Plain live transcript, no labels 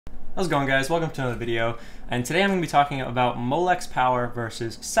How's it going, guys? Welcome to another video, and today I'm going to be talking about Molex Power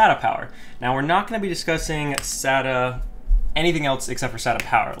versus Sata Power. Now, we're not going to be discussing SATA, anything else except for SATA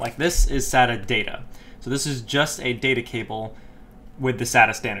Power. Like, this is SATA data. So this is just a data cable with the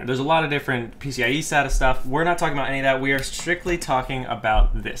SATA standard. There's a lot of different PCIe SATA stuff. We're not talking about any of that. We are strictly talking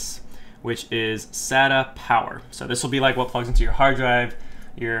about this, which is SATA Power. So this will be like what plugs into your hard drive,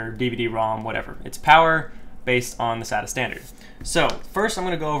 your DVD-ROM, whatever. It's power based on the SATA standard. So first I'm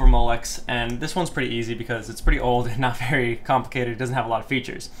going to go over Molex, and this one's pretty easy because it's pretty old and not very complicated. It doesn't have a lot of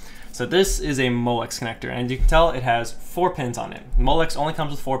features. So this is a Molex connector, and you can tell it has 4 pins on it. Molex only comes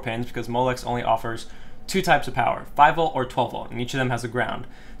with 4 pins because Molex only offers 2 types of power, 5 volt or 12 volt, and each of them has a ground.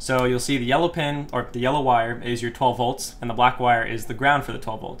 So you'll see the yellow pin, or the yellow wire, is your 12 volts, and the black wire is the ground for the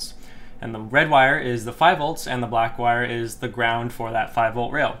 12 volts. And the red wire is the 5 volts, and the black wire is the ground for that 5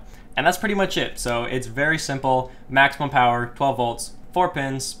 volt rail. And that's pretty much it. So it's very simple, maximum power, 12 volts, 4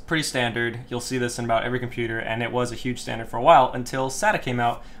 pins, pretty standard. You'll see this in about every computer, and it was a huge standard for a while until SATA came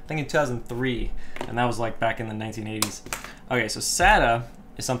out, I think in 2003, and that was like back in the 1980s. Okay, so SATA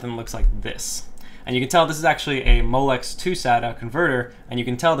is something that looks like this. And you can tell this is actually a Molex to SATA converter, and you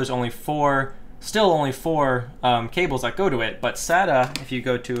can tell there's only still only four cables that go to it, but SATA, if you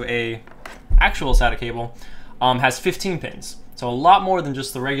go to a actual SATA cable, has 15 pins. So a lot more than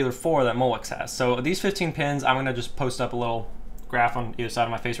just the regular 4 that Molex has. So these 15 pins, I'm gonna just post up a little graph on either side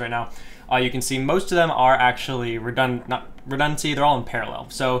of my face right now. You can see most of them are actually redundancy, they're all in parallel.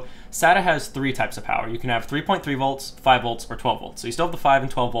 So SATA has 3 types of power. You can have 3.3 volts, 5 volts, or 12 volts. So you still have the 5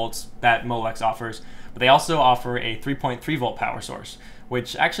 and 12 volts that Molex offers, but they also offer a 3.3 volt power source,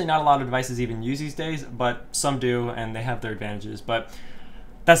 which actually not a lot of devices even use these days, but some do, and they have their advantages. But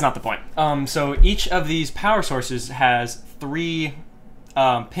that's not the point. So each of these power sources has 3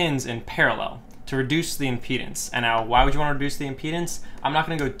 pins in parallel to reduce the impedance. And now, why would you want to reduce the impedance? I'm not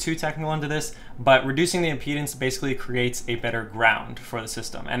going to go too technical into this, but reducing the impedance basically creates a better ground for the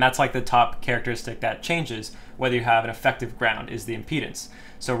system. And that's like the top characteristic that changes whether you have an effective ground, is the impedance.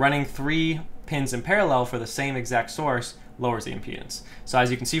 So running 3 pins in parallel for the same exact source lowers the impedance. So as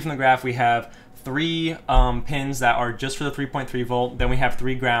you can see from the graph, we have 3 pins that are just for the 3.3 volt, then we have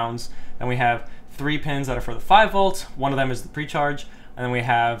 3 grounds, then we have 3 pins that are for the 5 volt, one of them is the precharge, and then we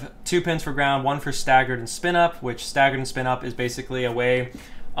have 2 pins for ground, 1 for staggered and spin up, which staggered and spin up is basically a way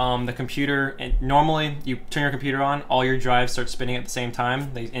the computer, normally you turn your computer on, all your drives start spinning at the same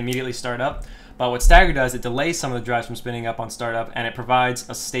time, they immediately start up. But what stagger does, it delays some of the drives from spinning up on startup, and it provides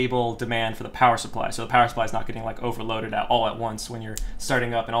a stable demand for the power supply. So the power supply is not getting like overloaded all at once when you're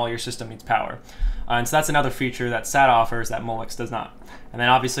starting up and all your system needs power. And so that's another feature that SATA offers that Molex does not. And then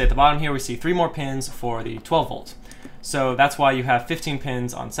obviously at the bottom here we see 3 more pins for the 12 volt. So that's why you have 15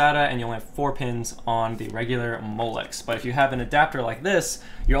 pins on SATA and you only have 4 pins on the regular Molex. But if you have an adapter like this,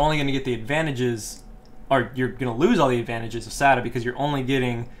 you're only going to get the advantages, or you're going to lose all the advantages of SATA because you're only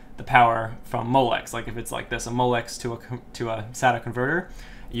getting the power from Molex. Like if it's like this, a Molex to a SATA converter,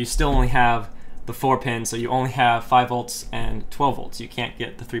 you still only have the 4 pins, so you only have 5 volts and 12 volts. You can't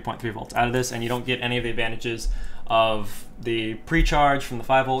get the 3.3 volts out of this, and you don't get any of the advantages of the pre-charge from the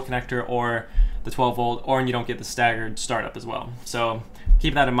 5 volt connector or the 12 volt, or you don't get the staggered startup as well. So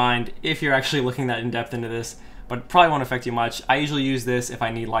keep that in mind if you're actually looking that in depth into this, but it probably won't affect you much. I usually use this if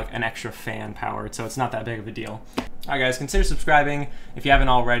I need like an extra fan powered, so it's not that big of a deal. Alright guys, consider subscribing if you haven't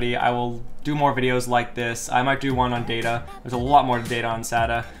already. I will do more videos like this. I might do one on data. There's a lot more data on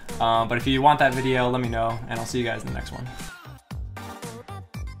SATA. But if you want that video, let me know, and I'll see you guys in the next one.